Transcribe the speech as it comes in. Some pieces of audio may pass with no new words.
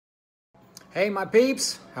Hey, my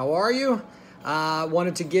peeps, how are you?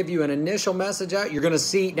 Wanted to give you an initial message out. You're going to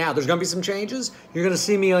see, now there's going to be some changes. You're going to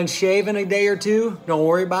see me unshaven a day or two. Don't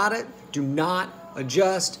worry about it. Do not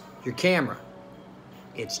adjust your camera.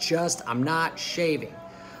 It's just, I'm not shaving.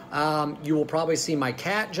 You will probably see my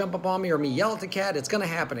cat jump up on me or me yell at the cat. It's going to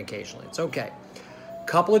happen occasionally. It's okay.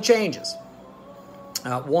 Couple of changes.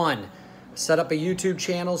 One, set up a YouTube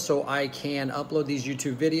channel so I can upload these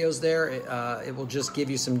YouTube videos there. It will just give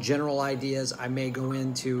you some general ideas. I may go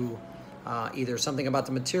into either something about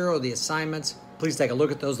the material or the assignments. Please take a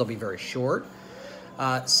look at those. They'll be very short.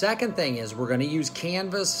 Second thing is we're going to use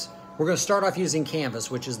Canvas. We're going to start off using Canvas,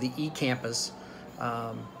 which is the eCampus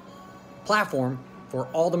platform for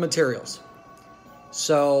all the materials.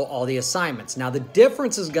 So all the assignments. Now the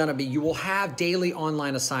difference is going to be you will have daily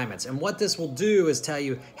online assignments. And what this will do is tell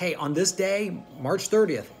you, hey, on this day, March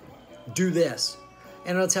 30th, do this.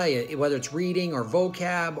 And it'll tell you whether it's reading or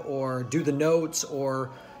vocab or do the notes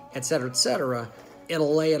or et cetera,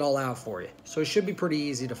 it'll lay it all out for you. So it should be pretty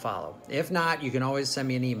easy to follow. If not, you can always send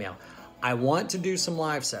me an email. I want to do some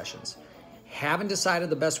live sessions. Haven't decided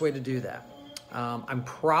the best way to do that. I'm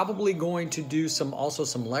probably going to do also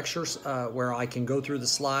some lectures where I can go through the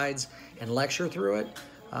slides and lecture through it,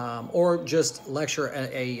 or just lecture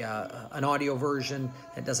an audio version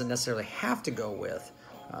that doesn't necessarily have to go with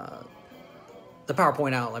the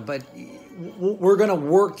PowerPoint outline, but we're going to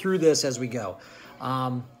work through this as we go.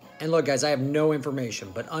 And look, guys, I have no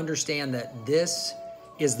information, but understand that this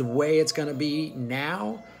is the way it's going to be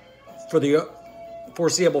now for the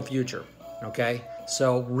foreseeable future, okay?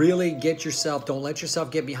 So really don't let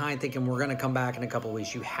yourself get behind thinking we're going to come back in a couple of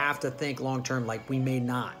weeks. You have to think long-term like we may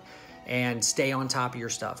not and stay on top of your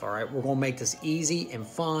stuff, all right? We're going to make this easy and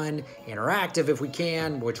fun, interactive if we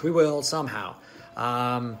can, which we will somehow.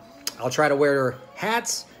 I'll try to wear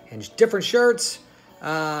hats and different shirts.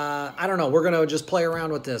 I don't know. We're going to just play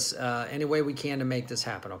around with this any way we can to make this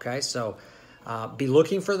happen, okay? So be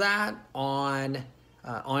looking for that on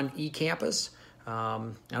eCampus.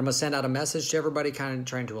 I'm going to send out a message to everybody, kind of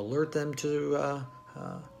trying to alert them to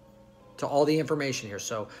all the information here.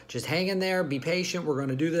 So just hang in there, be patient. We're going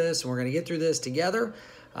to do this, and we're going to get through this together.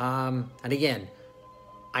 And again,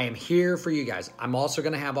 I am here for you guys. I'm also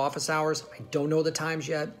going to have office hours. I don't know the times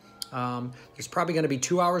yet. There's probably going to be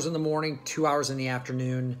 2 hours in the morning, 2 hours in the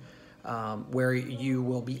afternoon, where you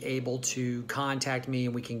will be able to contact me,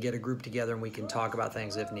 and we can get a group together, and we can talk about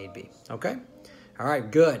things if need be. Okay? All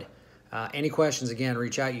right, good. Any questions, again,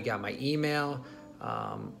 reach out. You got my email.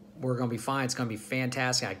 We're going to be fine. It's going to be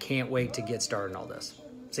fantastic. I can't wait to get started on all this.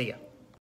 See ya.